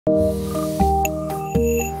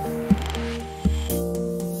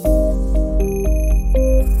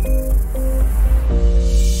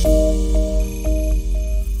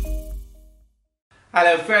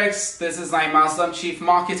Hello folks, this is Naeem Aslam, Chief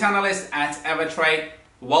Market Analyst at AvaTrade.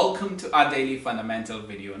 Welcome to our daily fundamental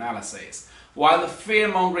video analysis. While the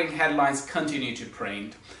fear-mongering headlines continue to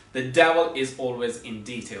print, the devil is always in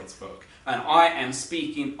details, folks. And I am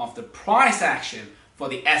speaking of the price action for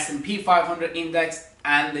the S&P 500 index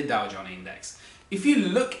and the Dow Jones index. If you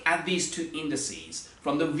look at these two indices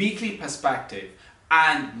from the weekly perspective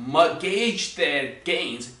and gauge their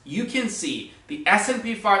gains, you can see the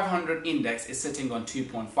S&P 500 index is sitting on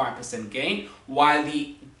 2.5% gain, while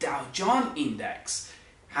the Dow Jones index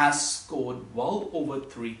has scored well over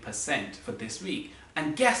 3% for this week.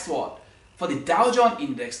 And guess what? For the Dow Jones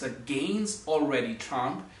index, the gains already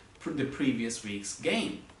trump the previous week's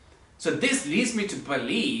gain. So this leads me to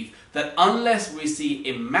believe that unless we see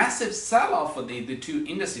a massive sell-off for the two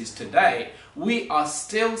indices today, we are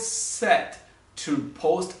still set to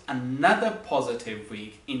post another positive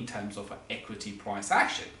week in terms of equity price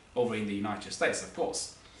action over in the United States, of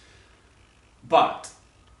course. But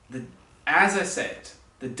as I said,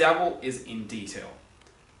 the devil is in detail.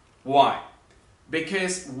 Why?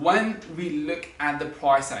 Because when we look at the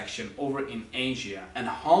price action over in Asia and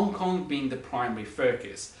Hong Kong being the primary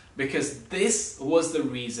focus, because this was the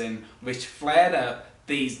reason which flared up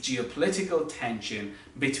these geopolitical tension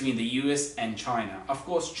between the US and China. Of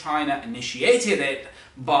course, China initiated it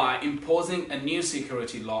by imposing a new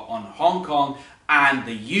security law on Hong Kong, and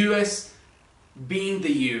the US, being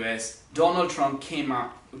the US, Donald Trump came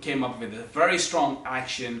up with a very strong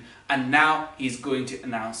action, and now he's going to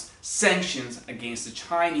announce sanctions against the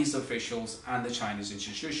Chinese officials and the Chinese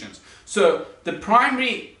institutions. So the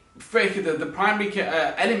primary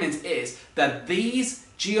element is that these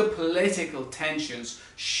geopolitical tensions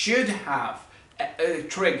should have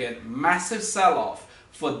triggered massive sell-off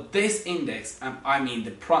for this index. I mean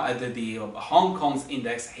the Hong Kong's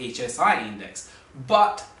index, HSI index,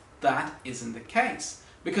 but that isn't the case,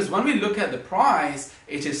 because when we look at the price,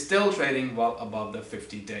 it is still trading well above the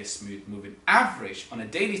 50-day smooth moving average on a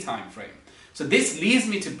daily time frame. So this leads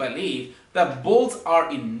me to believe that bulls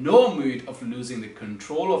are in no mood of losing the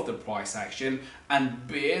control of the price action, and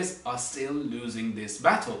bears are still losing this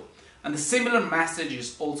battle. And the similar message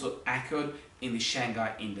is also echoed in the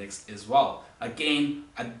Shanghai index as well. Again,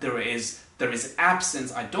 there is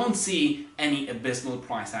absence. I don't see any abysmal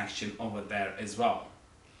price action over there as well.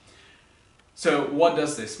 So what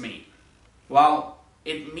does this mean? Well,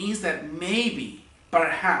 it means that maybe,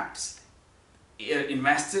 perhaps,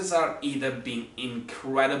 investors are either being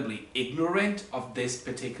incredibly ignorant of this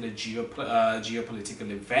particular geopolitical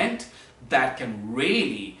event that can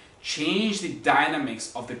really change the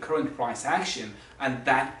dynamics of the current price action, and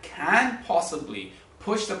that can possibly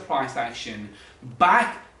push the price action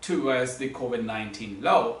back towards the COVID-19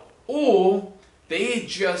 low, or they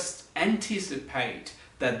just anticipate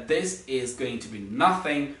that this is going to be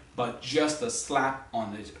nothing but just a slap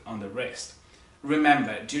on the wrist.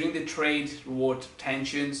 Remember, during the trade war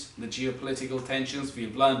tensions, the geopolitical tensions,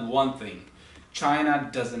 we've learned one thing: China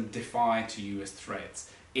doesn't defy to US threats.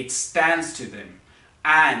 It stands to them,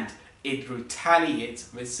 and it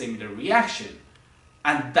retaliates with similar reaction.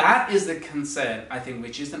 And that is the concern, I think,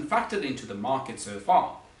 which isn't factored into the market so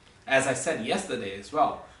far, as I said yesterday as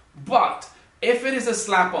well. But if it is a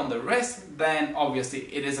slap on the wrist, then obviously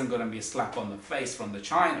it isn't going to be a slap on the face from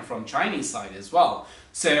Chinese side as well.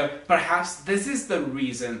 So perhaps this is the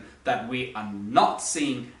reason that we are not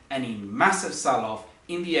seeing any massive sell-off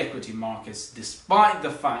in the equity markets, despite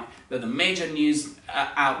the fact that the major news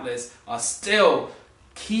outlets are still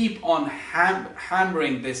keep on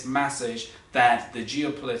hammering this message that the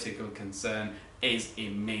geopolitical concern is a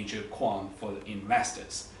major qualm for the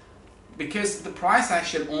investors. Because the price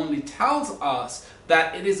action only tells us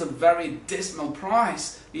that it is a very dismal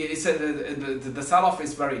price. The sell-off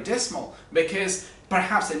is very dismal, because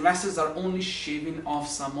perhaps investors are only shaving off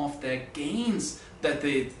some of their gains that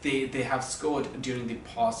they have scored during the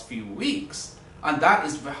past few weeks. And that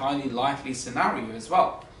is a highly likely scenario as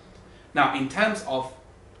well. Now, in terms of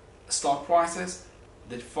stock prices,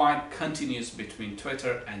 the fight continues between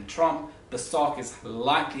Twitter and Trump. The stock is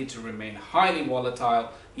likely to remain highly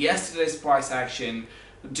volatile. Yesterday's price action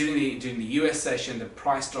during the US session, the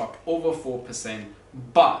price dropped over 4%,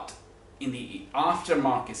 but in the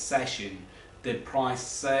aftermarket session, the price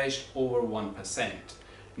surged over 1%.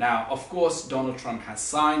 Now, of course, Donald Trump has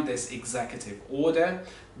signed this executive order,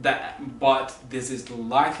 but this is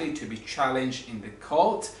likely to be challenged in the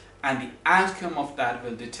court, and the outcome of that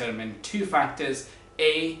will determine two factors: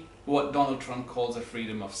 A, what Donald Trump calls a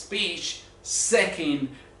freedom of speech; second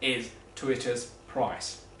is Twitter's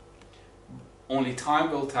price. Only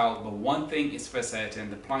time will tell, but one thing is for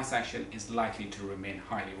certain: the price action is likely to remain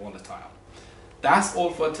highly volatile. that's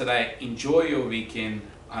all for today. Enjoy your weekend,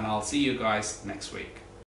 and I'll see you guys next week.